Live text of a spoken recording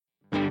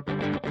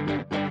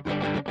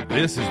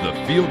This is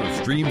the Field of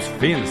Streams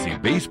Fantasy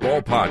Baseball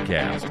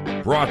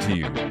Podcast, brought to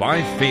you by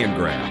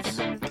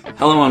Fangraphs.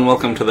 Hello and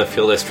welcome to the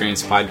Field of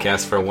Streams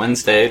Podcast for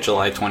Wednesday,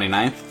 July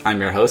 29th. I'm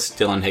your host,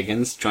 Dylan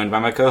Higgins, joined by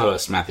my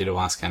co-host, Matthew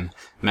DeWaskin.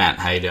 Matt,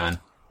 how you doing?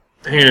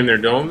 Hanging in there,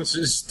 Dylan. This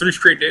is 3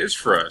 straight days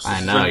for us.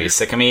 I know. You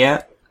sick of me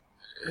yet?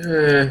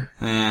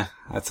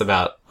 That's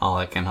about all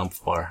I can hope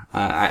for.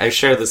 I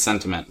share the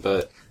sentiment,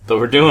 but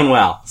we're doing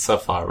well so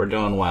far. We're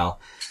doing well.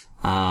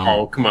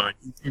 Oh, come on.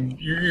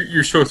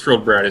 You're so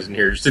thrilled Brad isn't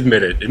here. Just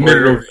admit it. Admit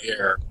it over the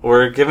air.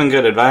 We're giving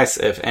good advice,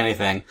 if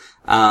anything.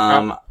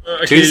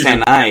 Tuesday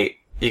night,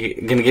 you're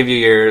going to give you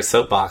your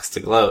soapbox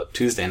to gloat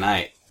Tuesday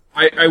night.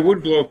 I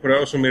would gloat, but I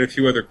also made a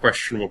few other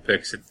questionable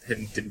picks that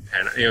didn't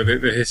pan out. You know,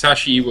 the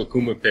Hisashi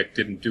Iwakuma pick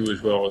didn't do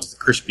as well as the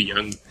Crispy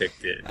Young pick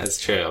did. That's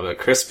true, but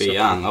Crispy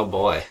Young, oh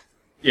boy.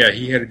 Yeah,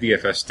 he had a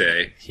DFS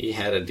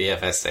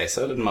day.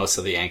 So did most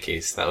of the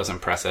Yankees. That was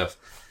impressive.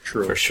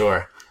 True. For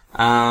sure.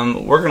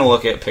 We're going to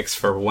look at picks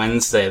for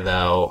Wednesday,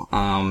 though.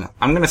 I'm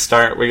going to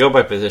start, we go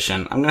by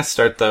position. I'm going to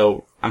start,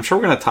 though, I'm sure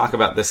we're going to talk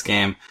about this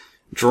game.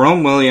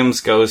 Jerome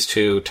Williams goes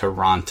to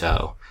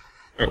Toronto,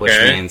 which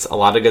means a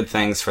lot of good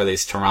things for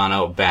these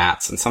Toronto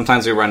bats. And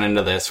sometimes we run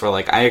into this where,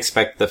 I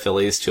expect the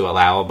Phillies to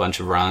allow a bunch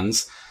of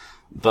runs,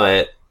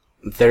 but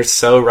they're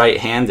so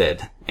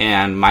right-handed.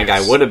 And my guy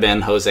would have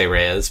been Jose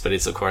Reyes, but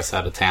he's, of course,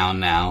 out of town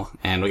now.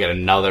 And we got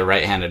another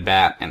right-handed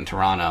bat in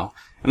Toronto.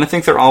 And I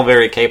think they're all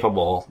very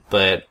capable,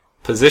 but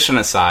position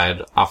aside,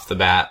 off the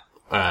bat,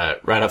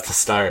 right off the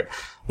start,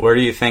 where are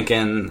you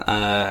thinking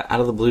out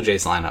of the Blue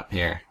Jays lineup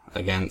here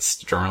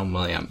against Jerome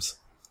Williams?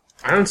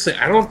 I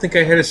don't think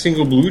I had a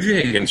single Blue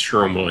Jay against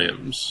Jerome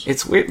Williams.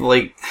 It's weird,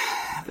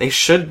 they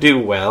should do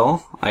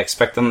well. I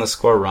expect them to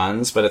score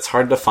runs, but it's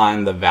hard to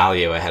find the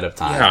value ahead of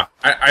time. Yeah,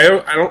 I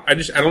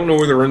don't know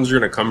where the runs are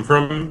going to come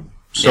from.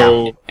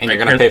 So yeah, and you're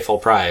going to pay full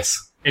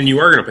price. And you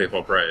are going to pay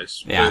full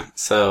price. Yeah,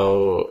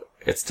 so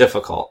it's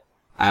difficult.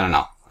 I don't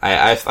know.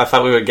 I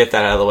thought we would get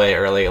that out of the way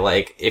early.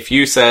 If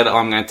you said,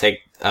 I'm going to take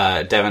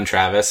Devin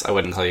Travis, I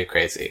wouldn't call you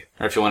crazy.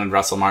 Or if you wanted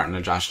Russell Martin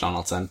or Josh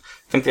Donaldson.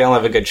 I think they all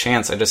have a good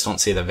chance. I just don't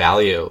see the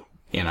value,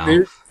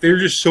 They're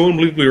just so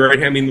unbelievably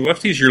right. I mean, the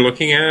lefties you're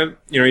looking at,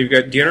 you've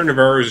got Deanna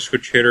Navarro as a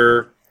switch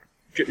hitter,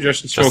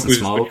 Justin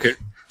Smoak who's a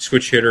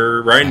switch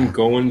hitter, Ryan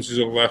Goins who's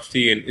a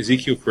lefty, and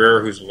Ezekiel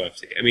Ferreira who's a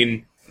lefty. I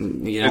mean...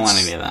 You don't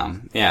want any of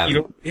them. Yeah.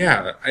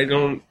 I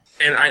don't...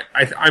 And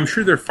I'm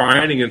sure they're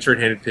fine against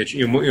right-handed pitching.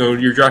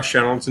 Your Josh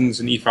Donaldsons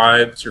and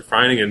E5s are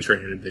fine against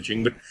right-handed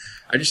pitching, but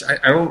I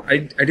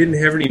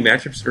didn't have any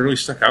matchups that really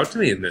stuck out to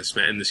me in this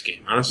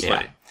game, honestly.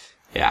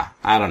 Yeah,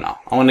 I don't know.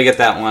 I want to get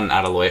that one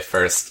out of the way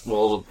first. We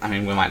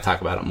might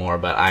talk about it more,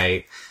 but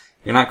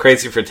you're not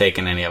crazy for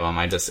taking any of them.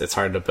 It's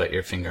hard to put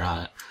your finger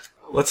on it.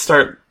 Let's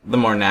start the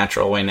more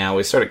natural way now.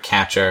 We start at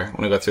catcher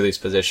when we go through these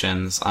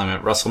positions.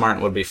 Russell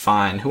Martin would be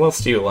fine. Who else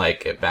do you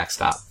like at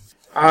backstop?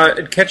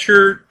 At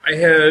catcher, I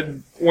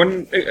had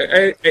one.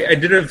 I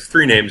did have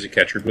 3 names at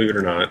catcher, believe it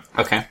or not.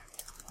 Okay.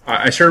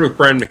 I started with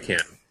Brian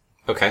McCann.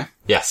 Okay.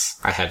 Yes,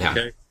 I had him.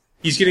 Okay.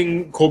 He's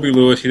getting Colby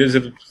Lewis. He does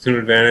have a platoon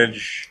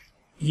advantage.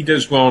 He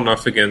does well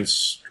enough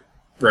against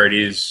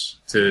righties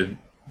to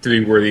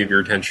be worthy of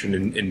your attention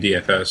in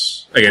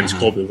DFS against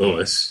Colby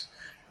Lewis.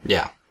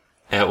 Yeah.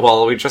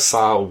 Well, we just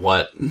saw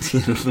what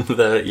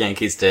the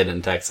Yankees did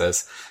in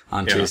Texas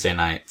on Tuesday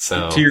night.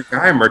 So to your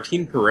guy,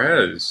 Martin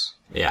Perez.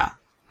 Yeah.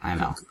 I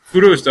know.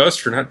 Kudos to us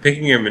for not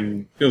picking him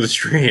in Field of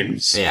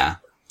Streams. Yeah,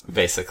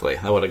 basically.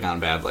 That would have gone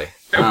badly.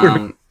 That would have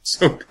been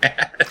so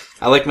bad.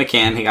 I like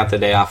McCann. He got the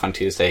day off on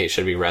Tuesday. He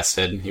should be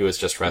rested. He was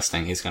just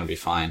resting. He's going to be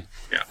fine.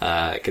 Yeah.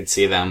 I could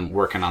see them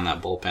working on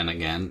that bullpen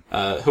again.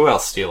 Who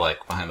else do you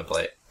like behind the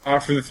plate?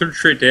 For the 3rd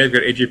straight day, I've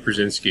got AJ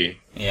Pierzynski.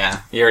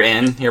 Yeah. You're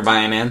in? You're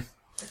buying in?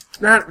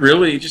 Not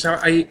really. Just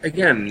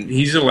again,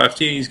 he's a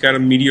lefty. He's got a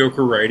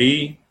mediocre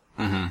righty.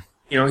 Mm-hmm.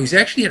 He's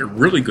actually had a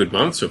really good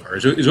month so far.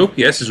 His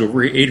OPS is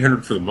over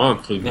 800 for the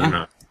month, believe it or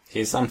not.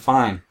 He's done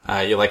fine.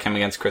 You like him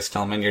against Chris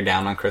Tillman? You're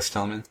down on Chris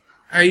Tillman?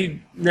 I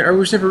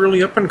was never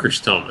really up on Chris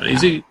Tillman.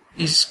 Yeah.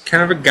 He's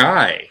kind of a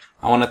guy.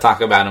 I want to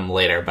talk about him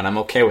later, but I'm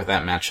okay with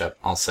that matchup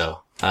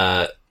also.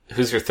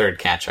 Who's your 3rd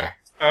catcher?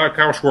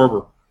 Kyle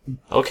Schwarber.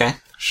 Okay,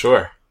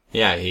 sure.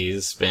 Yeah,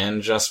 he's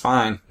been just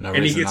fine. No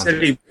and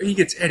reason he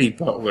gets Eddie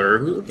Butler.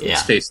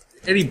 Let's face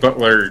it, Eddie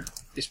Butler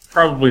is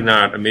probably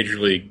not a major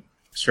league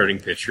starting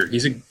pitcher.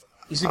 He's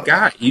a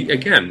guy.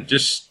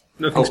 Just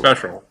nothing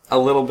special. A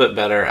little bit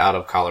better out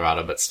of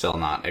Colorado, but still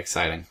not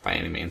exciting by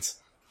any means.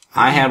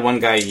 I had one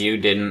guy you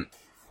didn't.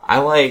 I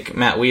like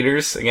Matt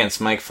Wieters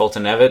against Mike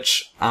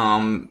Foltynewicz.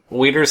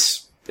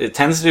 Wieters, it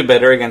tends to do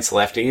better against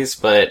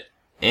lefties, but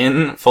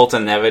in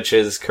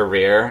Foltynewicz's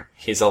career,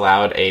 he's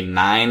allowed a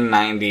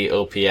 990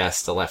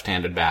 OPS to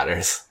left-handed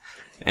batters.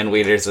 And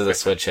Wieters is a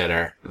switch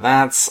hitter.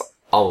 That's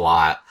a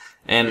lot.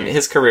 And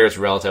his career is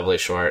relatively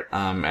short,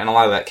 and a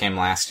lot of that came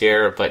last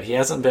year, but he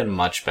hasn't been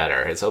much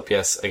better. His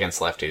OPS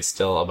against lefties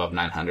still above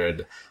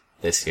 900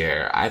 this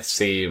year. I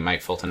see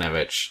Mike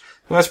Foltynewicz,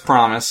 who has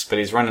promise, but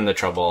he's run into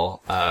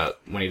trouble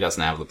when he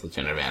doesn't have the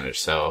platoon advantage,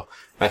 so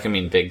that can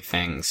mean big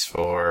things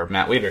for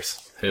Matt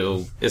Wieters,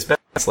 who is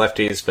better against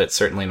lefties, but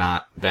certainly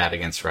not bad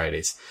against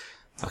righties.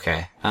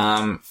 Okay.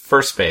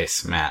 First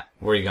base, Matt.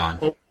 Where are you going?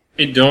 Oh,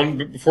 hey,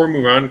 Dylan, before we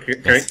move on,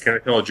 can I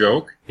tell a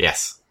joke?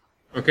 Yes.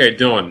 Okay,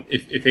 Dylan,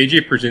 if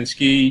AJ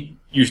Pierzynski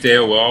used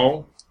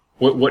AOL,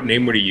 what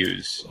name would he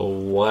use?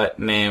 What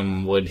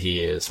name would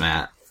he use,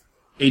 Matt?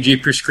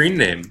 AJ Pierce screen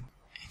name.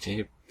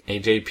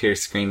 AJ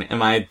Pierce screen.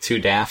 Am I too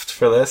daft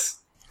for this?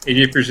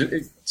 AJ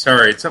Pierce.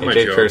 Sorry, it's not my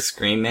joke. AJ Pierce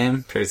screen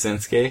name,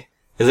 Pierzynski.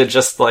 Is it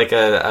just like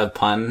a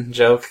pun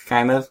joke,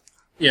 kind of?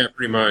 Yeah,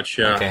 pretty much.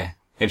 Yeah. Okay.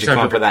 Did you come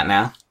up with that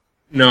now?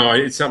 No,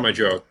 it's not my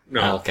joke.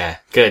 No. Okay,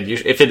 good.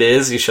 If it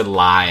is, you should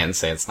lie and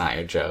say it's not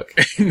your joke.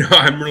 No,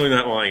 I'm really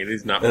not lying. It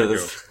is not my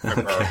joke.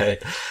 Okay.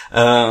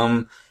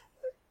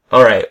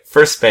 All right.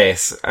 First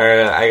base.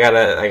 I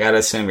gotta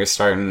assume you're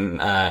starting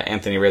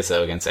Anthony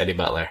Rizzo against Eddie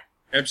Butler.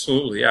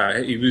 Absolutely.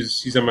 Yeah,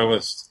 he's on my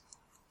list.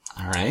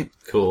 All right.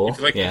 Cool.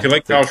 If you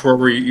like Kyle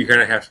Schwarber, you kind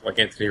of have to like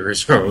Anthony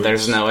Rizzo.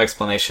 There's no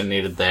explanation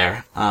needed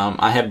there.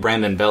 I had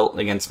Brandon Belt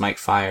against Mike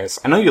Fiers.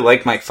 I know you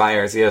like Mike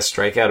Fiers. He has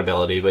strikeout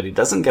ability, but he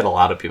doesn't get a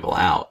lot of people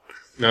out.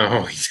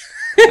 No.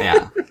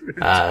 Yeah. It's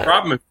a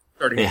problem with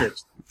starting pitch.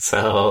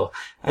 So,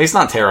 he's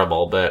not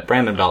terrible, but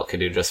Brandon Belt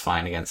could do just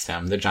fine against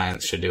him. The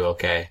Giants should do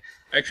okay.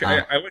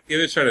 Actually, I like the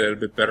other side of that a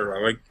bit better.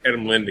 I like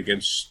Adam Lind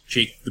against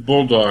the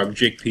Bulldog,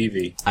 Jake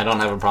Peavy. I don't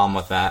have a problem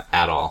with that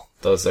at all.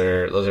 Those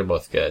are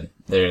both good.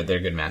 They're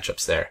good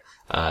matchups there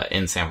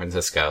in San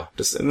Francisco.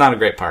 Just not a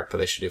great park, but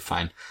they should do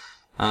fine.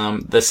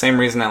 The same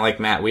reason I like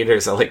Matt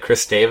Wieters, I like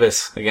Chris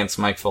Davis against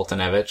Mike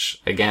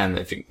Foltynewicz. Again,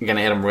 if you're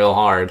gonna hit him real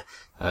hard,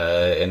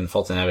 and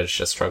Foltynewicz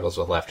just struggles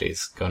with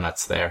lefties, go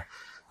nuts there.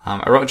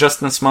 I wrote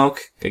Justin Smoak,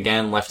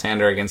 again,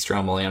 left-hander against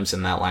Jerome Williams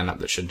in that lineup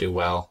that should do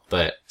well,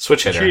 but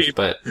switch hitter,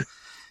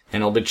 and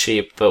it'll be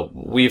cheap, but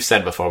we've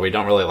said before, we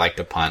don't really like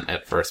to punt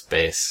at first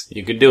base.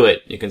 You could do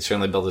it. You can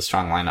certainly build a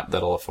strong lineup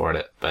that'll afford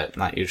it, but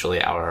not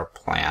usually our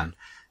plan.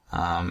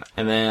 And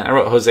then I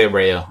wrote Jose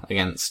Abreu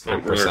against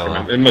Rick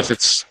Porcello. Unless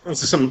it's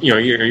some,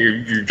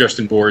 you're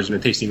Justin Boers in a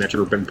tasty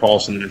matchup or Ben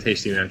Paulson in a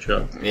tasty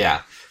matchup.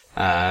 Yeah.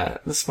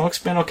 The Smoke's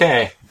been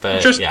okay,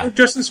 but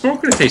Justin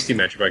Smoke in a tasty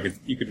matchup,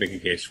 you could make a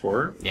case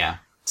for. Yeah.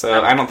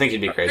 So I don't think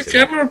you'd be crazy. Actually,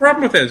 I don't have a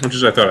problem with that as much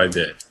as I thought I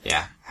did.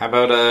 Yeah. How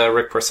about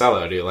Rick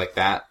Porcello? Do you like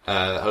that?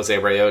 Jose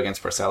Abreu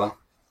against Porcello?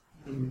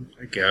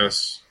 I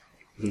guess.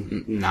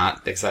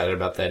 Not excited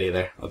about that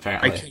either,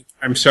 apparently.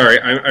 I'm sorry.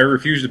 I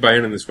refuse to buy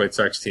in on this White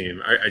Sox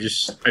team. I've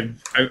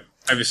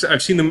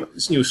seen them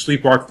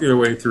sleepwalk the other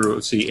way through,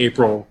 let's see,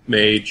 April,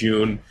 May,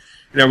 June.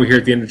 Now we're here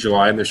at the end of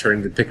July, and they're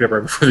starting to pick it up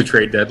right before the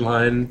trade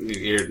deadline.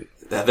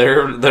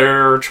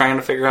 They're trying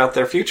to figure out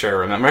their future,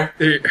 remember?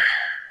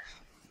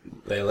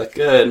 They look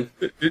good.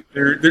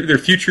 Their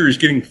future is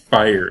getting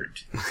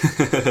fired.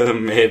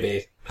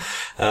 Maybe.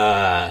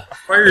 A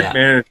fired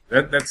man.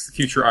 That's the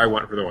future I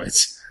want for the White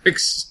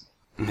Sox.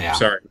 Yeah.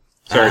 Sorry.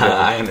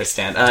 I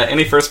understand.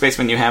 Any first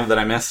baseman you have that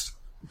I missed?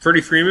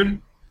 Freddie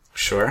Freeman?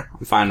 Sure.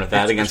 I'm fine with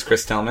that against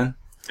Chris Tillman.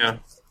 Yeah.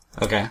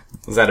 Okay.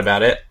 Was that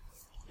about it?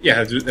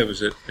 Yeah, that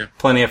was it. Yeah.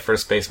 Plenty of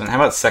first baseman. How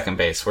about second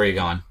base? Where are you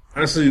going?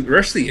 Honestly, the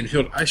rest of the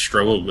infield I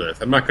struggled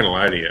with. I'm not going to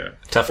lie to you.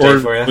 Tough day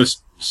for you?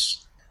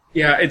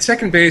 Yeah, at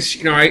second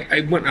base,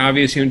 I went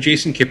obvious.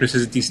 Jason Kipnis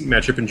is a decent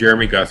matchup, and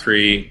Jeremy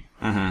Guthrie.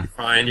 Mm-hmm.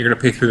 Fine, you're going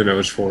to pay through the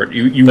nose for it.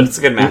 But it's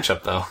a good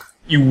matchup, though.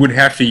 You would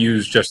have to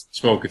use Justin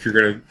Smoke if you're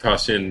going to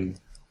toss in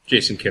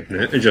Jason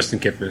Kipnis, Justin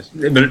Kipnis,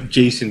 but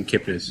Jason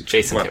Kipnis.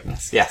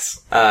 Kipnis,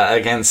 yes,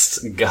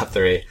 against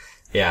Guthrie.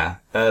 Yeah,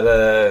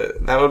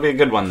 that would be a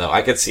good one, though.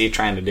 I could see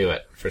trying to do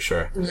it, for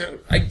sure. Yeah,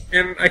 I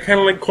kind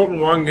of like Colton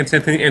Wong against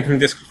Anthony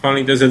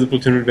DeSclafani. Does have the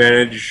platoon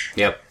advantage.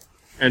 Yep.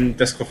 And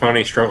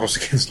DeSclafani struggles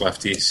against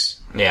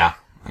lefties. Yeah,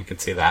 I could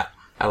see that.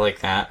 I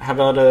like that. How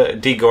about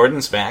D.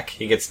 Gordon's back?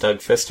 He gets Doug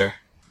Fister.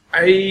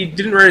 I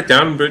didn't write it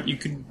down, but you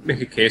could make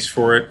a case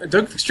for it.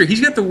 Doug Fister, he's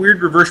got the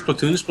weird reverse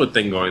platoon split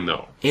thing going,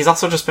 though. He's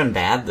also just been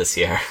bad this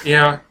year.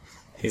 Yeah.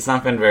 He's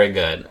not been very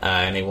good,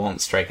 and he won't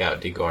strike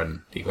out D.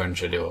 Gordon. D. Gordon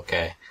should do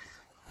okay.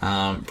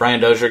 Brian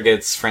Dozier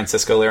gets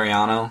Francisco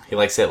Liriano. He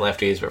likes to hit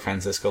lefties, but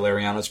Francisco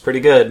Liriano's pretty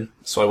good,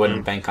 so I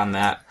wouldn't bank on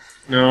that.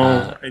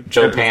 No.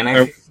 Joe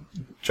Panik.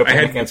 Joe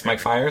Panik against Mike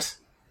Fiers?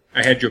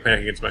 I had Joe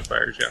Panik against Mike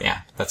Fiers, yeah.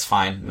 Yeah, that's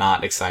fine.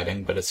 Not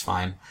exciting, but it's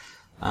fine.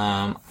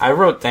 I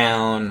wrote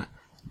down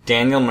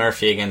Daniel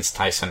Murphy against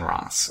Tyson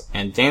Ross.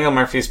 And Daniel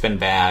Murphy's been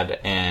bad,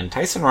 and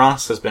Tyson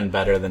Ross has been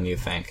better than you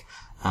think.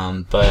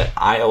 But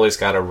I always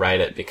gotta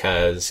write it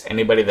because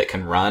anybody that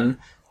can run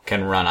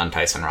on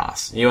Tyson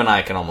Ross. You and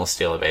I can almost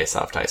steal a base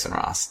off Tyson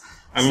Ross.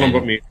 I don't know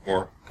about me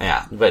more.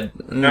 Yeah, but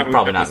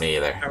probably not me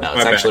either. No,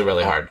 it's actually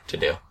really hard to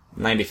do.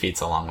 90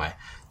 feet's a long way.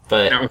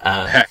 But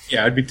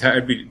I'd be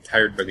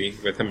tired by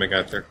the time I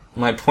got there.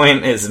 My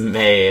point is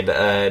made.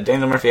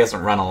 Daniel Murphy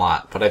hasn't run a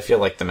lot, but I feel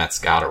like the Mets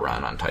got to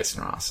run on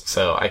Tyson Ross.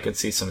 So I could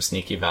see some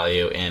sneaky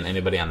value in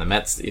anybody on the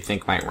Mets that you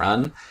think might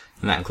run,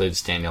 and that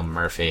includes Daniel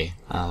Murphy.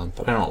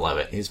 But I don't love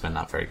it. He's been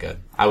not very good.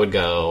 I would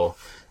go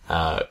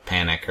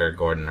Panik or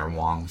Gordon or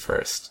Wong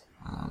first,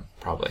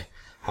 probably.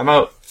 How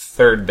about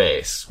third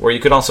base, where you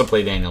could also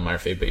play Daniel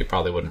Murphy, but you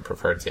probably wouldn't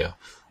prefer to?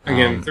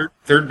 Again,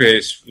 third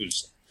base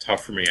was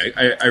tough for me.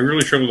 I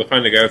really struggle to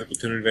find a guy with a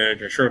platoon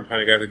advantage. I struggle to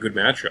find a guy with a good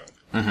matchup.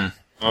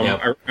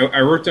 Mm-hmm. I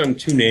wrote down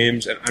 2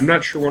 names, and I'm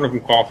not sure one of them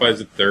qualifies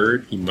at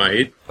third. He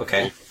might.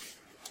 Okay.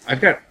 I've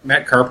got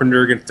Matt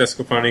Carpenter against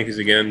DeSclafani because,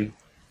 again,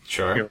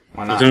 Sure.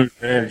 Why not? platoon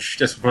advantage.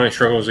 DeSclafani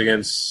struggles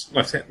against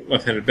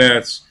left-handed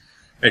bats,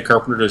 and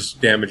Carpenter does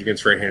damage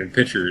against right-handed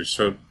pitchers,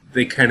 so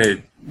they kind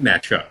of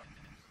match up.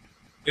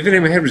 The other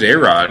name I had was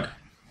A-Rod.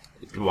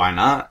 Why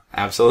not?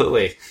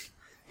 Absolutely.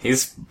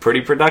 He's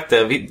pretty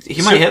productive.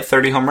 He might hit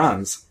 30 home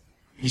runs.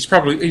 He's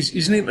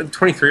isn't he like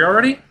 23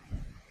 already?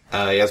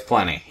 He has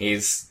plenty.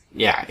 He's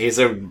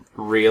a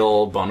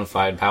real bona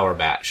fide power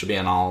bat. Should be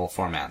in all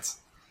formats.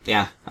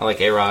 Yeah, I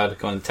like A-Rod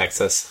going to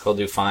Texas. He'll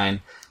do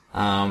fine.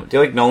 Do you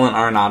like Nolan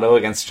Arenado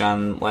against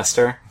John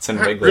Lester? It's in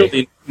Wrigley.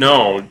 Really,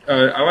 no.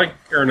 I like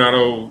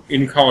Arenado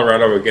in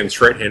Colorado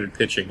against right-handed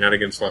pitching, not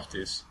against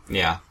lefties.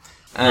 Yeah.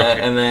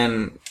 Okay. And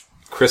then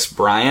Chris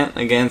Bryant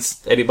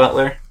against Eddie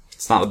Butler.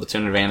 It's not the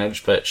platoon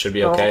advantage, but should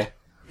be okay.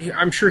 Yeah,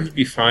 I'm sure he'd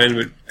be fine,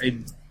 but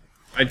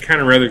I'd kind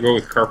of rather go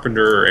with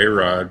Carpenter or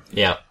A-Rod.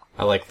 Yeah,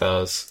 I like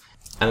those.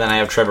 And then I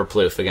have Trevor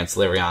Plouffe against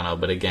Liriano,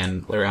 but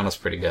again, Liriano's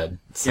pretty good.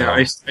 So. Yeah,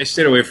 I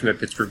stayed away from that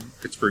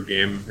Pittsburgh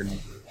game, and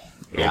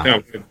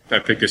I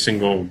picked a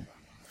single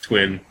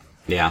twin.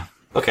 Yeah.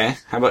 Okay.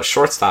 How about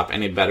shortstop?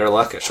 Any better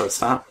luck at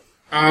shortstop?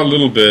 A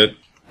little bit.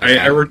 Okay.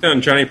 I wrote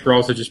down Johnny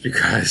Peralta just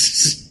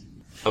because.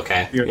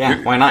 Okay.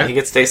 Yeah. Why not? He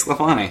gets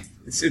DeSclafani.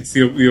 It's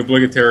the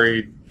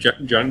obligatory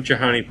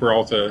Jahani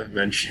Peralta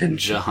mention.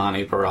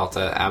 Jahani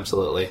Peralta,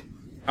 absolutely.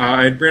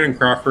 I had Brandon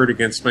Crawford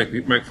against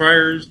Mike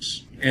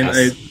Fiers, and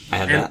Yes, I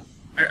had that.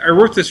 I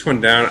wrote this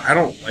one down. I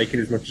don't like it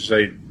as much as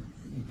I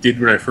did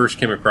when I first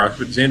came across it.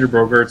 But Xander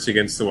Bogaerts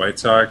against the White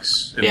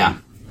Sox.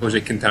 And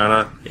Jose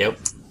Quintana. Yep.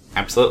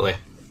 Absolutely.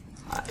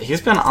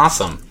 He's been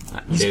awesome.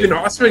 He's been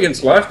awesome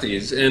against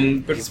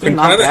lefties, but he's been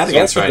not bad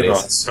against righties.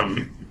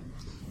 Awesome.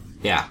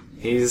 Yeah.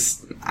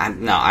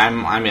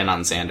 I'm in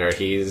on Xander.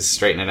 He's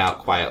straightening it out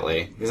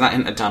quietly. He's not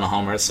hitting a ton of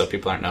homers, so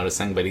people aren't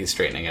noticing, but he's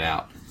straightening it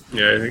out.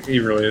 Yeah, I think he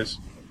really is.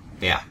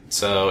 Yeah,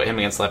 so him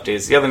against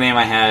lefties. The other name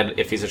I had,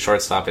 if he's a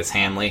shortstop, is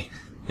Hanley.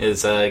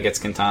 Gets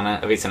Quintana.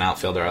 If he's an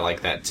outfielder, I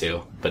like that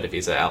too. But if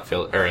he's an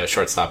outfield or a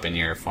shortstop in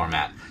your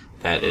format,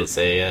 that is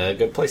a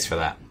good place for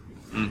that.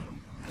 Mm.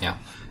 Yeah.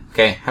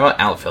 Okay. How about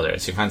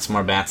outfielders? You find some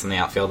more bats in the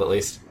outfield at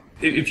least.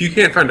 If you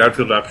can't find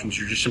outfield options,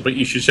 you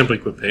should simply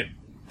quit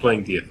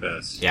playing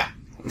DFS. Yeah.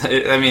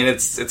 I mean,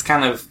 it's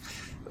kind of.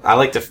 I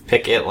like to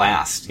pick it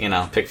last.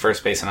 Pick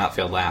first base and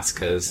outfield last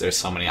because there's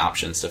so many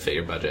options to fit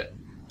your budget.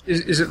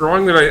 Is it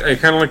wrong that I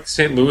kind of like the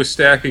St. Louis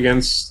stack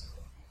against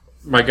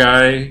my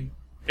guy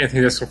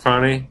Anthony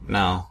DeSclafani?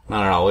 No,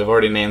 not at all. We've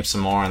already named some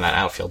more, and that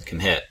outfield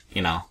can hit.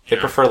 They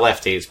prefer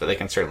lefties, but they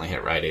can certainly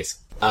hit righties.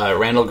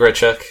 Randall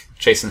Grichuk,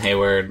 Jason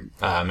Hayward,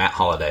 Matt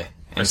Holliday,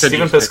 and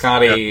Stephen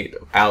Piscotty,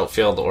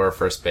 outfield or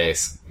first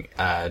base,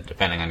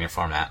 depending on your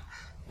format.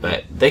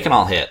 But they can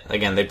all hit.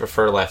 Again, they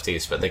prefer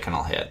lefties, but they can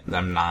all hit.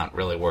 I'm not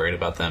really worried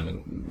about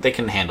them. They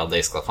can handle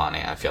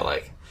DeSclafani, I feel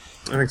like.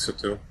 I think so,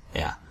 too.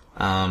 Yeah.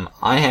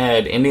 I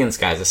had Indians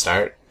guys to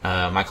start.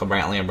 Michael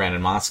Brantley and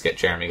Brandon Moss get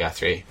Jeremy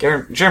Guthrie.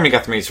 Jeremy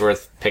Guthrie's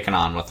worth picking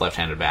on with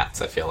left-handed bats,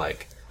 I feel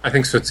like. I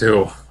think so,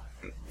 too.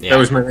 Yeah. That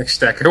was my next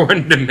stack I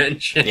wanted to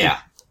mention. Yeah.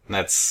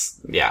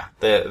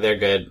 They're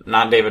good.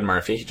 Not David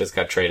Murphy, he just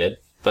got traded.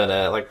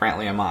 But like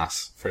Brantley and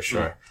Moss, for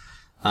sure.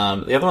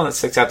 The other one that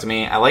sticks out to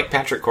me, I like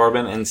Patrick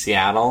Corbin in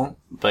Seattle,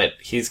 but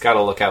he's got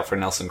to look out for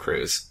Nelson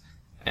Cruz.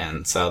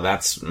 And so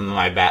that's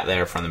my bat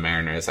there from the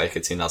Mariners. I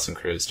could see Nelson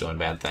Cruz doing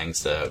bad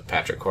things to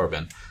Patrick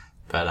Corbin.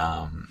 But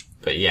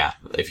yeah,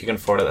 if you can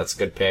afford it, that's a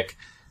good pick.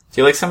 Do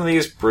you like some of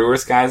these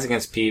Brewers guys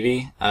against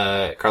Peavy?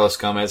 Carlos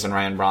Gomez and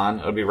Ryan Braun?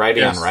 It would be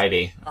righty on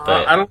righty.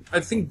 But I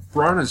think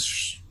Braun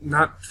is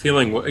not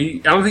feeling well. I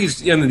don't think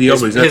he's in the deal,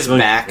 but he's not his feeling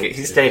back, well.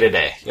 he's day to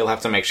day. You'll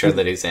have to make sure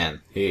that he's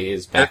in.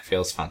 His back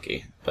feels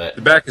funky. But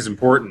the back is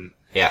important.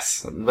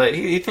 Yes, but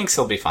he thinks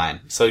he'll be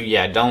fine. So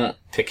yeah, don't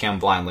pick him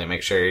blindly.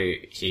 Make sure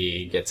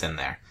he gets in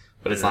there.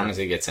 But as long as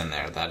he gets in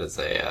there, that is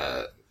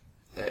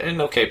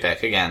an okay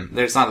pick. Again,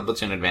 there's not the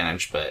platoon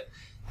advantage, but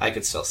I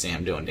could still see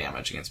him doing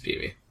damage against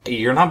Peavy.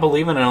 You're not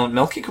believing it.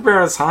 Melky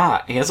Cabrera's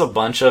hot. He has a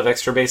bunch of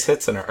extra base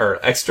hits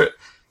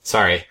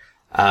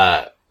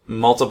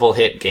multiple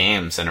hit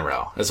games in a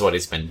row is what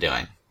he's been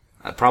doing.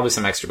 Probably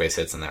some extra base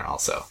hits in there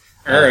also.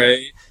 All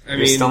right.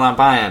 You're still not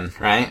buying,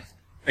 right?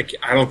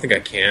 I don't think I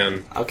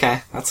can.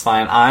 Okay, that's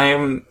fine. I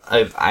am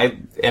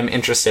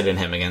interested in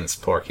him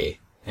against Porky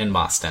in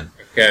Boston.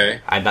 Okay.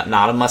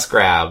 Not a must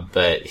grab,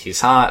 but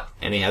he's hot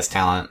and he has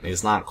talent.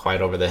 He's not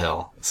quite over the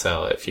hill.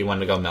 So if you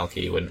wanted to go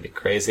Melky, you wouldn't be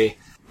crazy.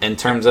 In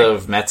terms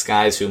of Mets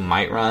guys who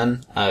might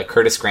run,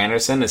 Curtis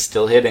Granderson is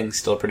still hitting,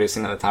 still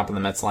producing at the top of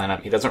the Mets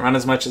lineup. He doesn't run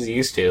as much as he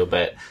used to,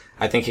 but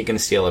I think he can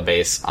steal a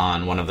base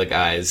on one of the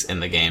guys in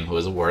the game who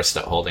is worst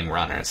at holding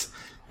runners.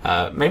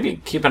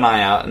 Maybe keep an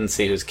eye out and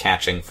see who's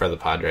catching for the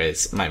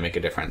Padres. It might make a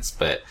difference,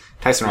 but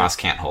Tyson Ross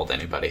can't hold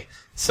anybody.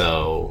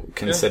 So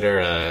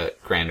consider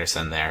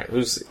Granderson there,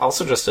 who's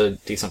also just a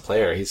decent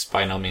player. He's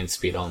by no means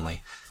speed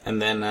only.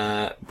 And then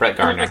Brett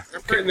Gardner.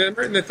 I'm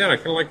writing that down. I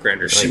kind of like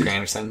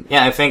Granderson.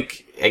 Yeah, I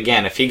think,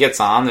 again, if he gets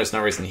on, there's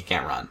no reason he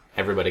can't run.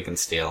 Everybody can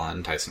steal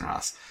on Tyson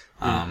Ross,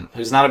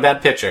 who's not a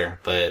bad pitcher,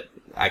 but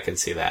I could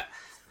see that.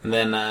 And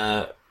then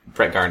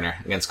Brett Gardner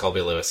against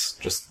Colby Lewis.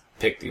 Just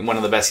picked one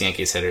of the best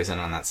Yankees hitters in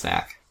on that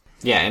stack.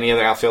 Yeah, any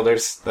other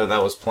outfielders?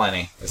 That was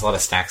plenty. There's a lot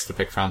of stacks to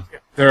pick from.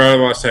 There are a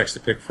lot of stacks to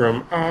pick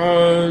from.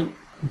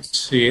 Let's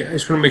see. I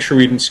just want to make sure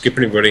we didn't skip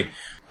anybody.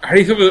 How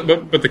do you feel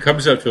about the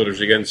Cubs outfielders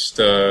against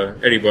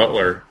Eddie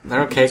Butler?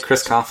 They're okay.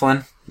 Chris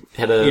Coughlin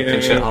hit a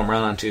pinch hit home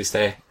run on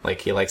Tuesday.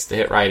 He likes to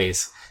hit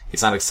righties.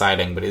 He's not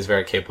exciting, but he's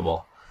very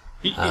capable.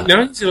 Not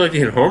only does he like to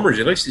hit homers,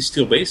 he likes to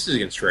steal bases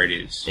against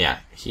righties. Yeah,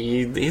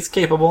 he's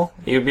capable.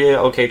 He would be an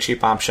okay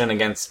cheap option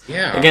against...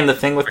 Yeah. Again, the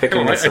thing with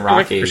picking against the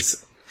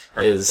Rockies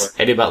is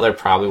Eddie Butler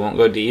probably won't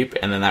go deep,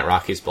 and then that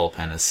Rockies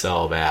bullpen is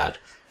so bad.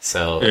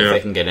 So if they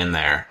can get in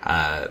there,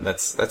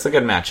 that's a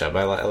good matchup.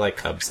 I like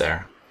Cubs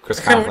there. Chris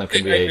Coughlin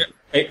could be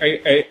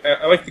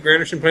I like the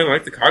Granderson plan. I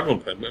like the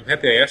Coughlin plan. I'm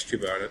happy I asked you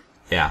about it.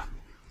 Yeah.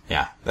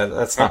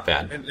 That's not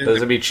bad. Those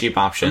would be cheap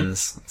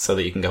options so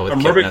that you can go with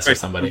Kipnis or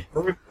somebody.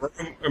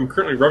 I'm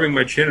currently rubbing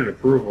my chin in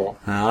approval.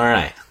 All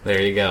right,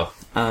 there you go.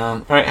 All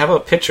right, how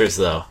about pitchers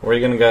though? Where are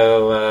you going to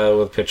go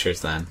with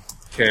pitchers then?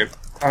 Okay.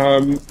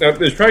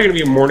 There's probably going to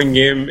be a morning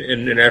game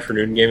and an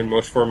afternoon game in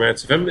most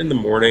formats. If I'm in the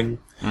morning,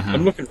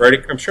 I'm looking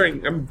right.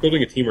 I'm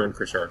building a team around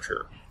Chris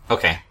Archer.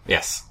 Okay.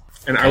 Yes.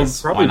 And I would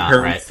probably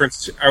pair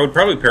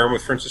him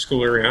with Francisco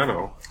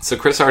Liriano. So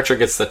Chris Archer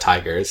gets the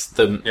Tigers,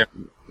 the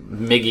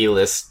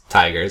Miggy-less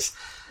Tigers,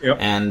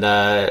 and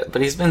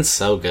but he's been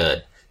so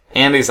good,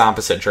 and he's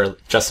opposite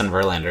Justin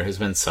Verlander, who's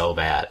been so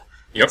bad.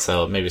 Yep.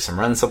 So maybe some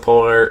run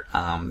support.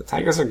 The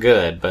Tigers are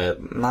good,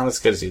 but not as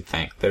good as you'd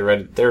think.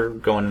 They're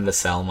going into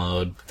sell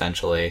mode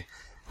potentially.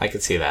 I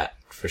could see that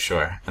for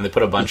sure. And they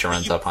put a bunch of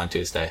runs up on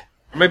Tuesday.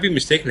 I might be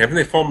mistaken. Haven't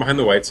they fallen behind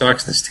the White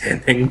Sox in the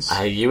standings?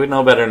 You would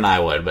know better than I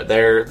would, but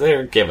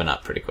they're giving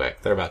up pretty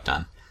quick. They're about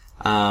done.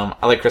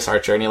 I like Chris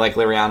Archer, and you like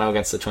Liriano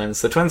against the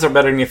Twins. The Twins are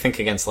better than you think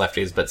against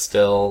lefties, but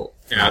still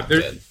not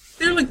good.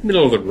 They're like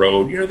middle of the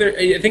road.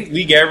 I think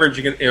league average,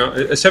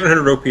 a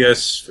 700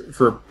 OPS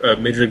for a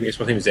Major League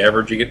Baseball team is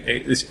average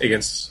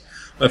against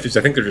lefties.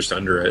 I think they're just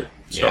under it.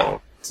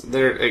 So.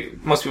 Yeah.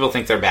 Most people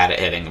think they're bad at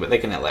hitting, but they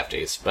can hit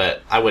lefties.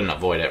 But I wouldn't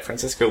avoid it.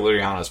 Francisco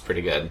Liriano is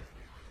pretty good.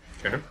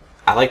 Okay.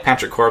 I like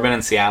Patrick Corbin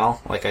in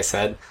Seattle, like I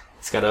said.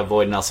 He's got to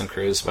avoid Nelson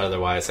Cruz, but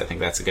otherwise I think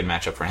that's a good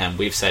matchup for him.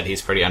 We've said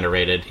he's pretty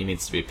underrated. He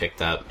needs to be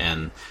picked up,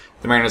 and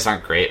the Mariners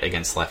aren't great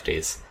against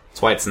lefties.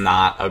 That's why it's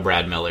not a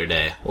Brad Miller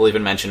day. We'll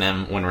even mention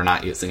him when we're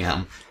not using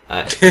him.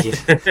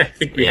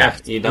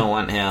 You don't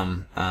want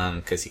him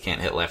because he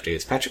can't hit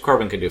lefties. Patrick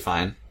Corbin could do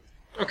fine.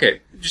 Okay,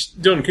 just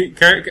Dylan,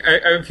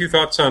 I have a few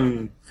thoughts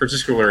on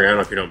Francisco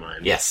Liriano, if you don't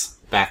mind. Yes,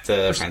 back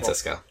to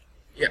Francisco.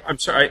 Yeah, I'm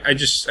sorry.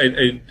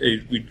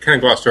 We kind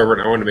of glossed over it,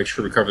 and I wanted to make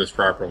sure we cover this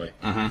properly.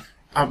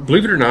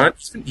 Believe it or not,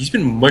 he's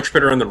been much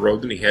better on the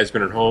road than he has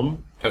been at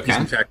home. Okay. He's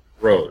in fact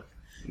on the road.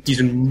 He's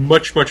been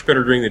much, much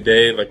better during the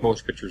day, like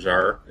most pitchers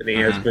are, than he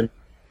has been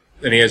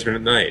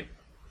at night.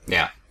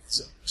 Yeah.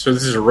 So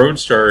this is a road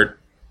start.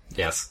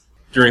 Yes.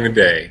 During the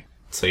day.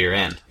 So you're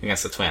in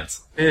against the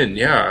Twins.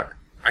 Yeah.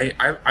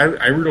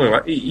 I really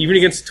like, even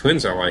against the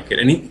Twins, I like it.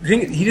 And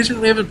he doesn't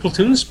really have a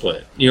platoon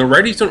split.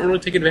 Righties don't really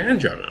take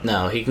advantage of him.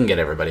 No, he can get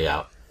everybody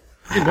out.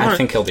 I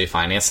think he'll be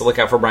fine. He has to look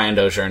out for Brian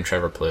Dozier and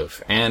Trevor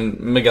Plouffe. And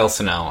Miguel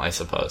Sano, I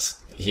suppose.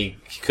 He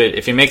could,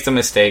 if he makes a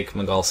mistake,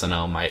 Miguel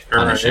Sano might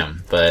punish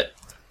him. But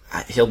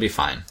he'll be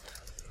fine.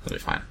 He'll be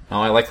fine.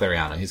 Oh, I like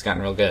Liriano. He's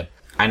gotten real good.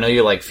 I know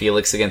you like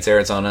Felix against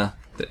Arizona,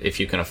 if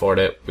you can afford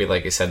it.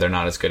 Like you said, they're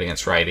not as good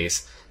against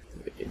righties.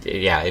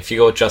 Yeah, if you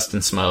go with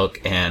Justin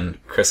Smoke and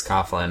Chris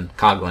Coughlin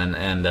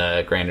and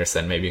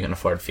Granderson, maybe you can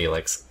afford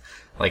Felix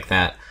like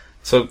that.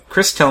 So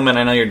Chris Tillman,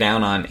 I know you're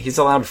down on. He's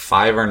allowed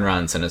 5 earned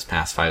runs in his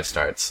past 5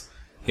 starts.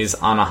 He's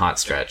on a hot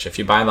stretch. If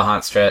you buy the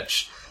hot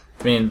stretch,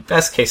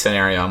 best case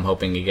scenario, I'm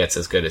hoping he gets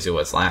as good as he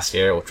was last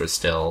year, which was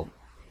still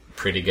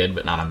pretty good,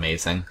 but not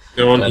amazing.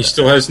 He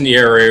still has an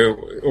ERA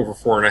over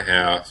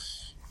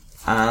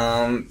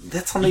 4.5.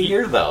 That's on the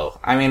year, though.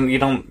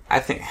 I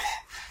think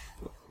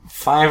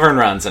 5 earned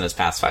runs in his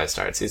past 5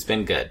 starts. He's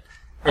been good.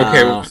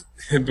 Okay,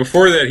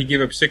 before that, he gave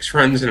up 6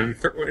 runs in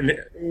 1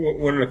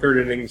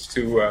 1/3 innings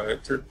to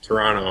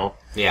Toronto.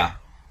 Yeah.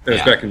 That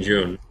was back in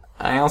June.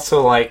 I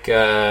also like,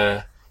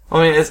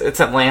 it's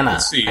Atlanta.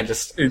 Let's see.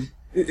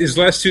 His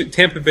last 2,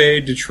 Tampa Bay,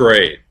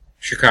 Detroit,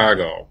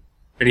 Chicago,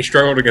 and he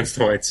struggled against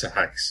the White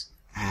Sox.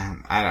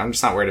 I'm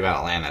just not worried about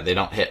Atlanta. They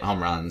don't hit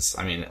home runs.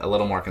 A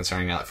little more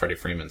concerning now that Freddie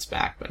Freeman's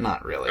back, but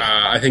not really.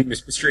 I think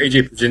Mr.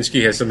 A.J.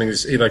 Brzezinski has something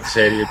he'd like to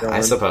say to you, Dylan.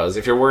 I suppose.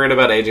 If you're worried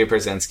about A.J.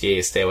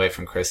 Brzezinski, stay away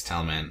from Chris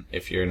Tillman.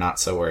 If you're not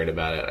so worried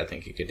about it, I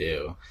think you could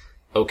do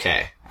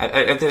okay.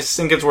 I just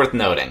think it's worth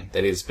noting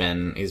that he's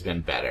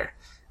been better,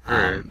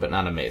 but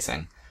not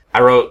amazing. I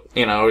wrote,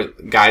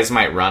 guys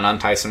might run on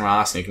Tyson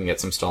Ross, and you can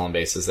get some stolen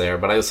bases there,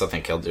 but I also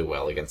think he'll do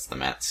well against the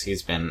Mets.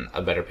 He's been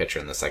a better pitcher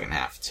in the second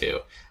half, too,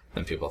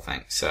 than people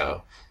think.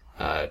 So,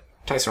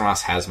 Tyson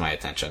Ross has my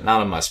attention.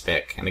 Not a must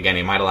pick. And again,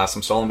 he might allow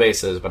some stolen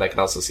bases, but I could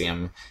also see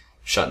him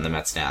shutting the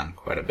Mets down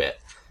quite a bit.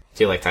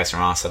 Do you like Tyson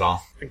Ross at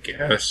all? I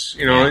guess.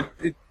 You know,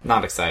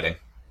 not exciting.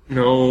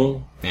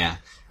 No. Yeah.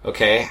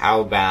 Okay,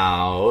 how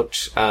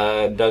about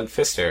Doug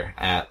Fister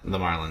at the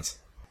Marlins?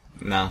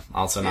 No,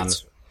 also not.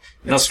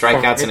 No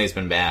strikeouts, and he's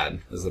been bad,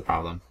 is the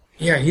problem.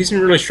 Yeah, he isn't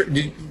really...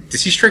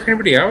 Does he strike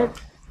anybody out?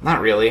 Not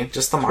really.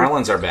 Just the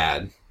Marlins are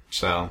bad,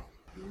 so...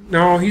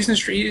 No, he isn't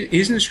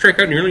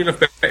strikeout nearly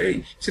enough.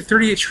 He's at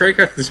 38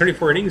 strikeouts in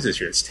 34 innings this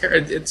year. It's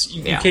terrible.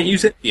 You can't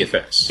use it in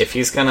DFS. If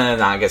he's going to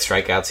not get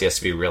strikeouts, he has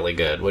to be really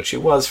good, which he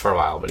was for a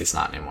while, but he's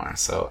not anymore.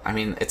 So, I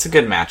mean, it's a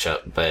good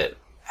matchup, but...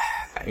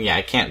 Yeah,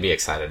 I can't be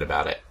excited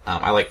about it.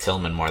 I like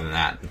Tillman more than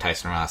that, and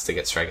Tyson Ross to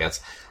get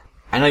strikeouts.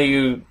 I know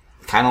you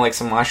kind of like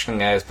some Washington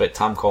guys, but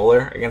Tom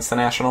Kohler against the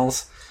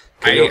Nationals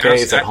could be okay.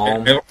 He's at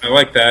home. I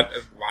like that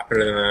a lot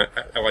better than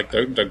that. I like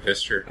Doug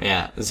Fister.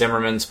 Yeah,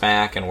 Zimmerman's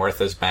back and Worth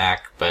is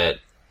back, but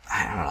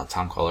I don't know.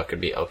 Tom Kohler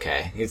could be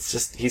okay.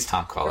 He's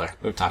Tom Kohler.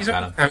 We've talked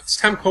about him. It's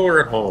Tom Kohler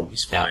at home.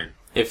 He's fine.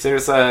 Yeah. If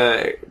there's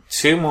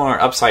two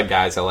more upside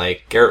guys I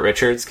like, Garrett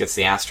Richards gets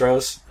the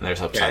Astros, and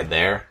there's upside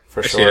there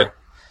for sure.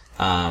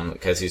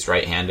 Because he's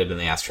right-handed and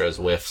the Astros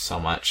whiff so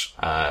much.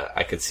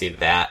 I could see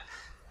that.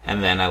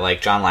 And then I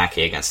like John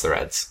Lackey against the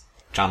Reds.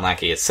 John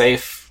Lackey is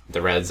safe.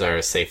 The Reds are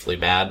safely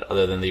bad,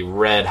 other than the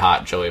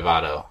red-hot Joey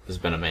Votto, who's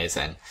been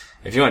amazing.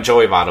 If you want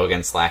Joey Votto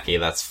against Lackey,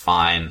 that's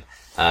fine.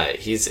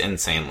 He's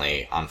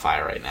insanely on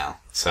fire right now.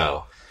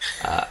 So,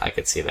 I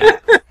could see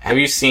that. Have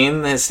you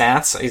seen his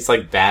stats? He's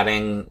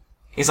batting...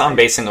 He's on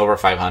basing over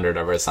 500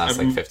 over his last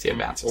 50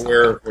 at-bats.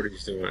 Aware of what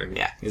he's doing.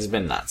 Yeah, he's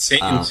been nuts.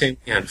 Insanely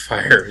on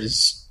fire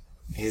is...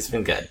 He's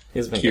been good.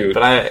 Good.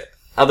 But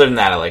other than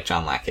that, I like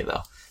John Lackey,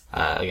 though,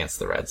 against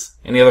the Reds.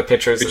 Any other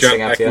pitchers that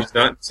sting out to you? He's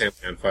not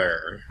insanely on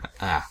fire.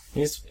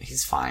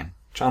 He's fine.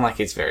 John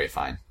Lackey's very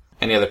fine.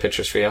 Any other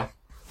pitchers for you?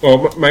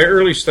 Well, my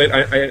early slate,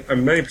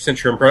 I'm 90%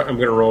 sure I'm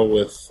going to roll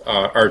with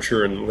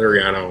Archer and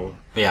Liriano.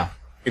 Yeah.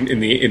 In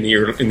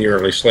the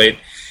early slate.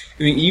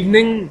 In the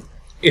evening,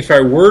 if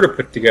I were to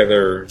put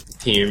together a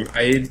team,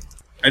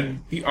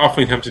 I'd be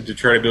awfully tempted to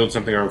try to build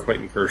something around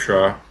Clayton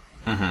Kershaw.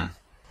 Mm-hmm.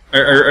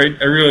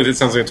 I realize it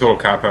sounds like a total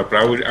cop-out,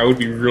 but I would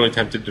be really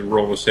tempted to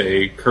roll with,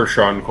 say,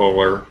 Kershaw and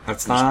Kohler.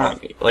 That's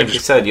not... Like you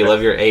said, you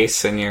love your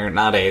ace and your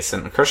not ace,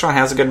 and Kershaw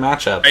has a good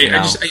matchup.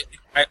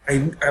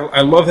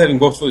 I love having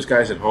both of those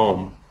guys at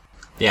home.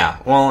 Yeah,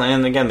 well,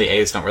 and again, the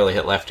A's don't really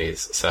hit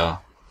lefties, so...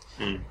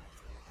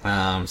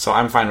 So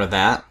I'm fine with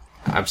that.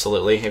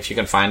 Absolutely. If you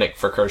can find it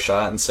for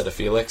Kershaw instead of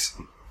Felix,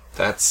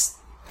 that's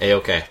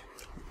A-okay.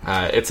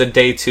 It's a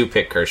day 2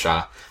 pick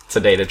Kershaw. It's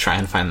a day to try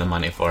and find the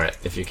money for it,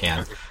 if you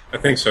can. I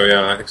think so,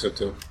 yeah. I think so,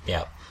 too.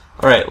 Yeah.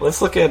 All right, let's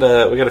look at...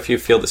 we got a few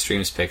Field of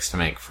Streams picks to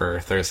make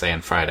for Thursday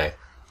and Friday.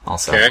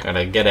 Also, got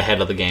to get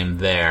ahead of the game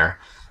there.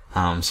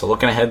 So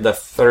looking ahead to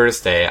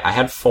Thursday, I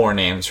had 4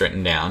 names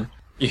written down.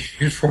 You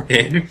had 4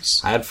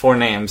 names? I had 4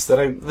 names that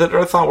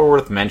I thought were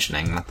worth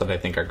mentioning, not that I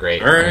think are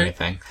great or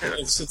anything.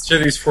 Let's share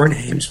these 4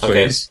 names,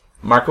 please.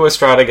 Okay. Marco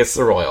Estrada gets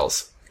the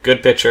Royals.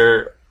 Good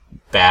pitcher,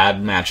 bad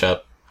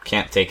matchup.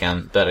 Can't take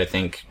him, but I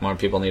think more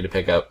people need to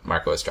pick up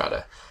Marco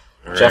Estrada.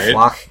 All Jeff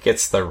Locke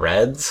gets the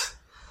Reds.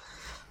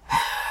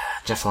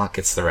 Jeff Locke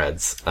gets the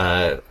Reds.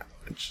 The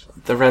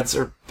Reds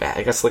are bad.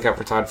 I guess look out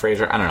for Todd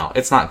Frazier. I don't know.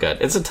 It's not good.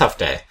 It's a tough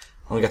day.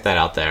 I'll get that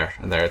out there.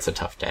 It's a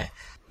tough day.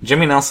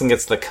 Jimmy Nelson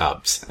gets the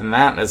Cubs, and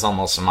that is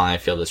almost my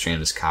Field of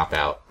Streams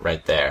cop-out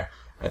right there.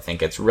 I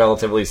think it's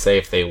relatively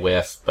safe. They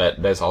whiff,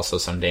 but there's also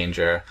some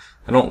danger.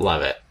 I don't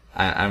love it.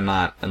 I'm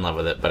not in love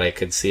with it, but I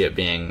could see it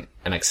being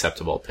an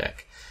acceptable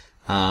pick.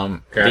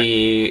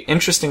 The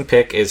interesting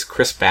pick is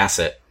Chris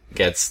Bassett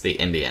gets the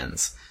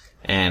Indians.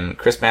 And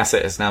Chris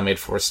Bassett has now made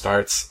 4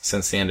 starts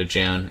since the end of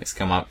June. He's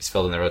come up, he's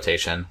filled in the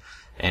rotation,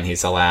 and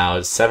he's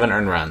allowed 7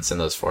 earned runs in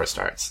those 4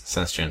 starts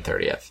since June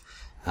 30th.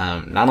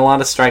 Not a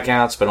lot of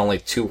strikeouts, but only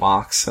 2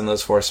 walks in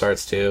those 4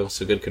 starts too,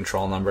 so good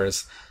control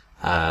numbers.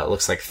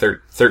 Looks like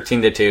 13-2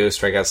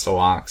 strikeouts to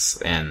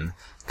walks, and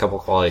a couple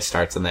quality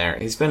starts in there.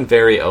 He's been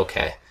very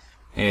okay.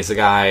 And he's a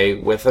guy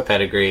with a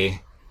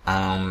pedigree.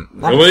 Not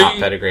really? A top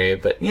pedigree,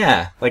 but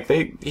yeah,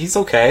 he's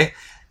okay.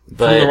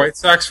 But from the White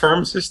Sox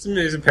farm system,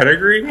 is a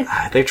pedigree?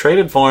 They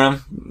traded for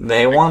him.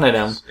 They wanted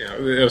him.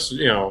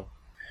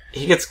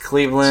 He gets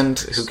Cleveland,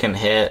 who can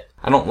hit.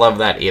 I don't love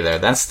that either.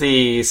 That's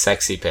the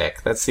sexy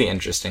pick. That's the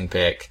interesting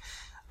pick.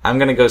 I'm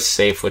gonna go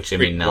safe with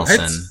Jimmy Nelson.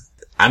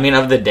 What? I mean,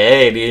 of the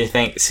day, do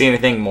you see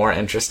anything more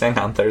interesting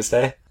on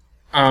Thursday?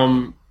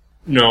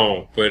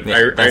 No, but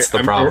yeah, that's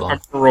the problem. I'm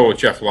gonna roll with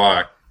Jeff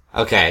Locke.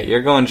 Okay,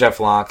 you're going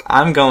Jeff Locke.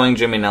 I'm going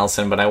Jimmy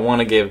Nelson, but I want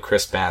to give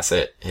Chris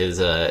Bassett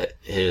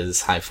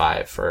his high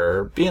five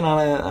for being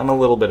on a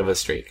little bit of a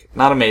streak.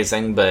 Not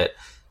amazing, but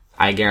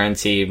I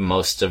guarantee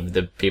most of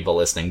the people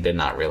listening did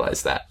not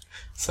realize that.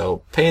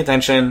 So pay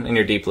attention in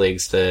your deep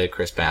leagues to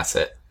Chris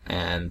Bassett,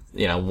 and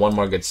one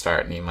more good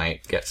start, and you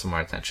might get some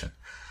more attention.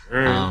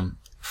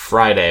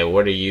 Friday,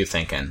 what are you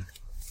thinking?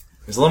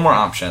 There's a little more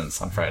options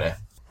on Friday.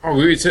 Oh,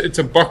 it's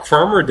a Buck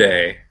Farmer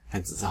day.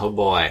 Oh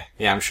boy,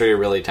 yeah, I'm sure you're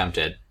really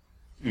tempted.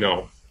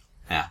 No.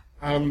 Yeah.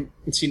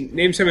 Let's see,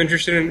 names I'm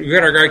interested in. We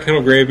got our guy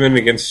Kendall Graveman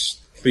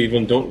against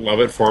Cleveland. Don't love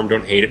it for him.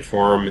 Don't hate it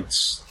for him.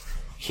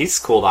 He's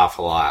cooled off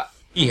a lot.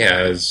 He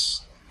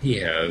has,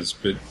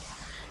 but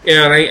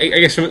yeah, and I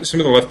guess some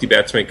of the lefty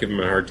bats might give him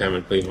a hard time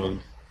in Cleveland.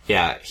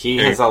 Yeah, he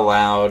has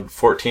allowed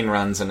 14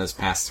 runs in his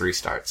past 3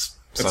 starts.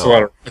 That's a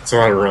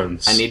lot of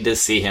runs. I need to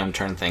see him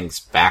turn things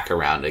back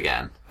around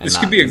again. This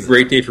could be a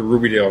great day for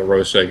Ruby De La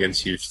Rosa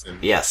against Houston.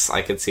 Yes,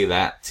 I could see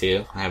that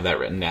too. I have that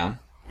written down.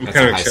 That's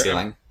a high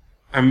ceiling.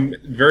 I'm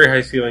very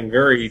high ceiling,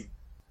 very,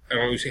 I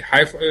don't know, we say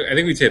high, I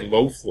think we'd say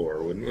low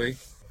floor, wouldn't we?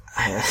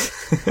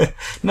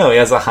 No, he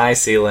has a high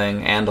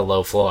ceiling and a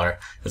low floor,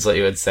 is what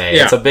you would say.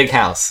 Yeah. It's a big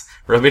house.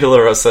 Ruby De La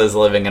Rosa is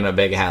living in a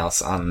big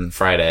house on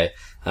Friday.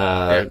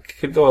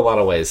 Could go a lot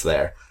of ways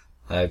there.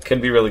 It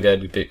could be really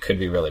good, it could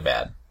be really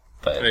bad.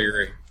 But I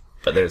agree.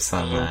 But there's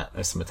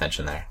some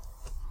attention there.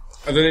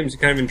 Other names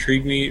that kind of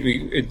intrigue me,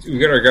 we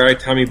got our guy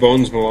Tommy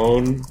Bones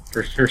Malone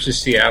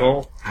versus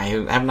Seattle. I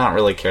have not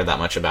really cared that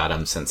much about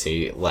him since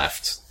he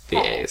left the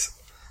A's.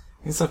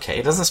 He's okay.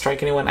 He doesn't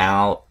strike anyone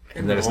out.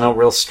 And there's no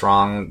real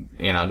strong,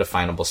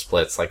 definable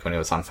splits like when he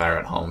was on fire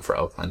at home for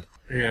Oakland.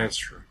 Yeah, that's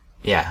true.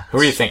 Yeah. Who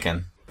are you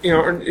thinking?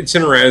 It's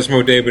an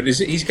Erasmo day, but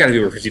he's got to be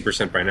over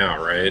 50% by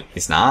now, right?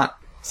 He's not.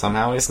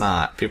 Somehow he's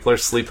not. People are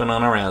sleeping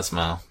on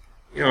Erasmo.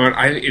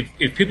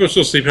 If people are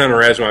still sleeping on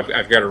Erasmo,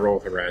 I've got to roll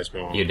with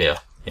Erasmo. You do.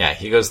 Yeah,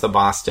 he goes to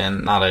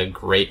Boston. Not a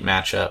great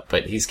matchup,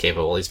 but he's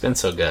capable. He's been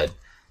so good.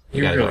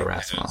 You got to go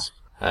Erasmo.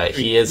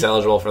 He is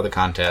eligible for the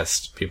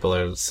contest.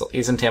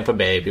 He's in Tampa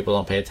Bay. People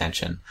don't pay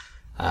attention.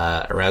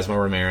 Erasmo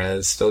Ramirez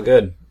is still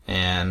good,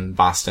 and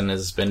Boston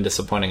has been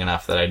disappointing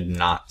enough that I'm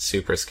not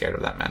super scared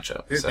of that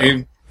matchup.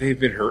 So. They've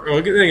been hurt.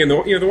 Well,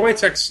 the White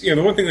Sox. The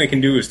one thing they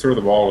can do is throw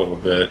the ball a little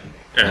bit,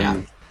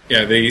 and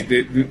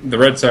the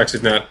Red Sox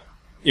have not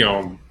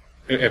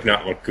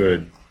looked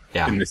good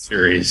in the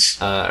series.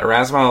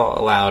 Erasmo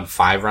allowed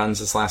 5 runs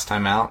his last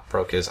time out,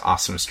 broke his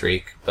awesome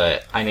streak,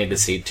 but I need to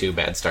see 2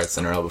 bad starts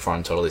in a row before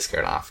I'm totally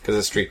scared off because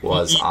the streak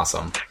was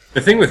awesome. The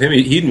thing with him,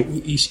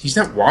 he's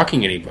not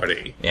walking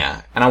anybody.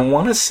 Yeah, and I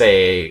want to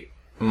say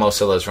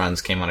most of those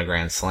runs came on a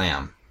grand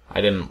slam. I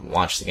didn't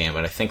watch the game,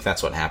 but I think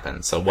that's what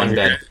happened. So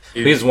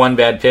he was one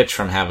bad pitch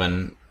from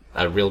having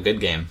a real good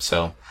game.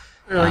 So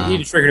he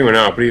didn't strike anyone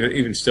out, but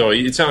even still,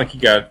 it's not like he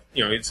got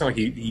it's not like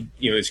he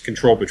his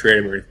control betrayed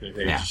him or anything like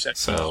that. Yeah.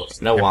 So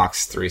no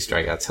walks, 3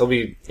 strikeouts. He'll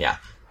be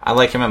I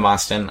like him in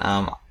Boston.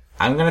 I'm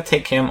gonna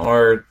take him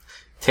or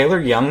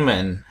Taylor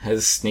Youngman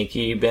has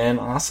sneaky been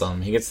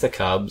awesome. He gets the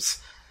Cubs.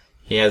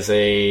 He has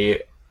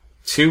a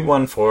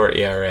 2.14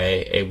 ERA,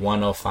 a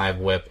 1.05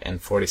 WHIP,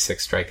 and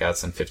 46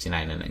 strikeouts in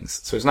 59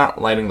 innings. So he's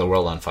not lighting the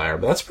world on fire,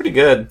 but that's pretty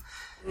good.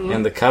 Mm-hmm.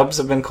 And the Cubs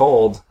have been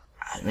cold.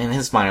 I mean,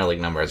 his minor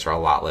league numbers are a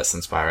lot less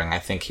inspiring. I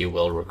think he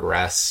will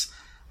regress.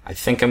 I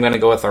think I'm going to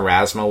go with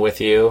Erasmo with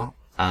you,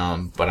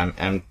 but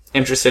I'm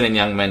interested in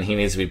Youngman. He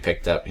needs to be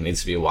picked up. He needs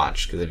to be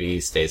watched, because if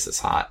he stays this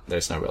hot,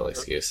 there's no real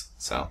excuse.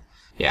 So,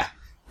 yeah.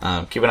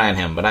 Keep an eye on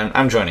him, but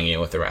I'm joining you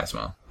with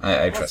Erasmo.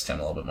 I trust him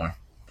a little bit more.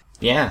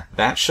 Yeah,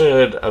 that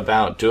should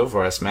about do it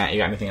for us. Matt, you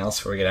got anything else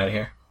before we get out of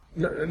here?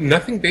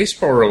 Nothing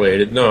baseball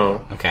related,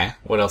 no. Okay,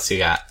 what else you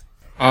got?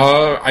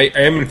 I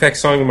am in fact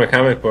selling my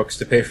comic books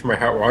to pay for my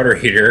hot water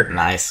heater.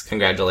 Nice,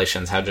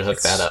 congratulations. How'd you hook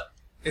that up?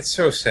 It's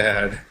so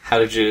sad. How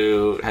did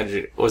you,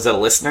 was it a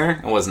listener?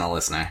 It wasn't a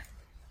listener.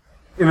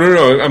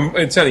 No,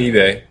 it's on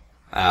eBay.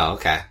 Oh,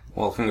 okay.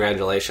 Well,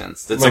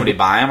 congratulations. Did somebody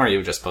buy them, or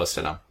you just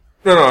posted them?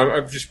 No,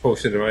 I've just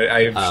posted them.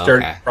 I've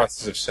started the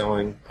process of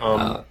selling.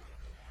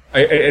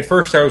 At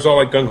first I was all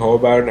like gung-ho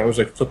about it, and I was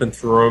like flipping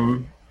through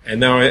them, and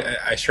now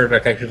I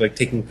started actually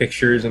taking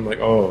pictures, and I'm like,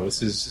 oh,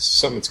 this is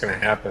something that's going to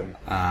happen.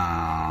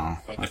 Oh,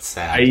 that's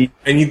sad. I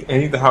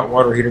need the hot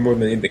water heater more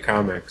than I need the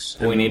comics.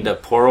 We need to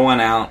pour one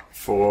out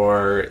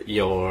for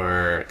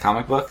your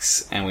comic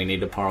books, and we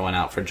need to pour one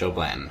out for Joe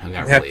Blanton, who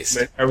got released.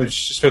 I was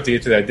just about to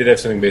get to that. I did have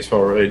something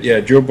baseball related. Yeah,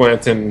 Joe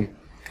Blanton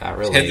got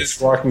released. Had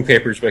his walking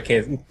papers, but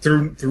can't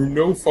through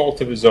no fault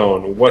of his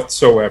own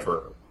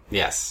whatsoever.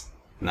 Yes.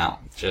 No,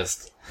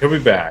 just... He'll be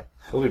back.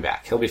 He'll be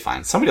back. He'll be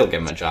fine. Somebody will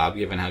give him a job,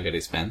 given how good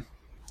he's been.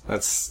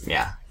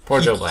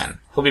 Poor Joe Blanton.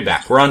 He'll be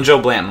back. We're on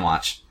Joe Blanton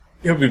watch.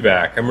 He'll be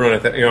back. I'm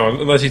running that.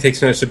 Unless he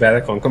takes another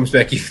sabbatical and comes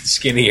back even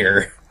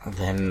skinnier.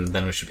 Then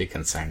we should be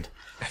concerned.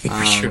 I think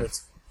we should.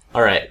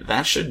 All right,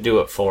 that should do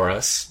it for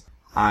us.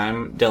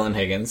 I'm Dylan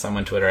Higgins. I'm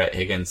on Twitter at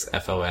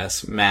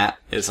HigginsFOS. Matt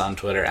is on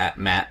Twitter at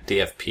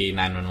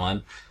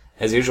MattDFP911.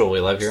 As usual, we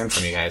love hearing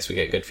from you guys. We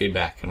get good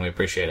feedback, and we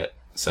appreciate it.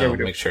 So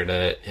make sure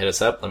to hit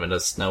us up, let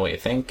us know what you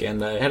think,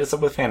 and hit us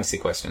up with fantasy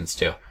questions,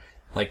 too.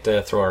 Like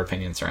to throw our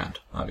opinions around,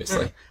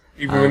 obviously.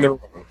 Even when they're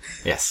wrong.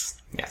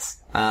 Yes.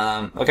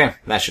 Okay,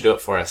 that should do it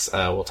for us.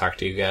 We'll talk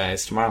to you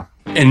guys tomorrow.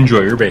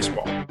 Enjoy your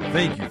baseball.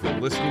 Thank you for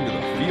listening to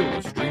the Field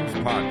of Streams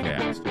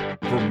podcast.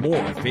 For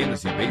more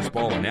fantasy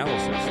baseball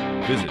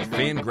analysis, visit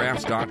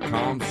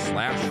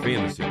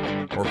fangraphs.com/fantasy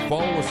or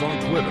follow us on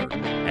Twitter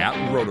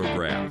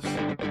 @Rotographs.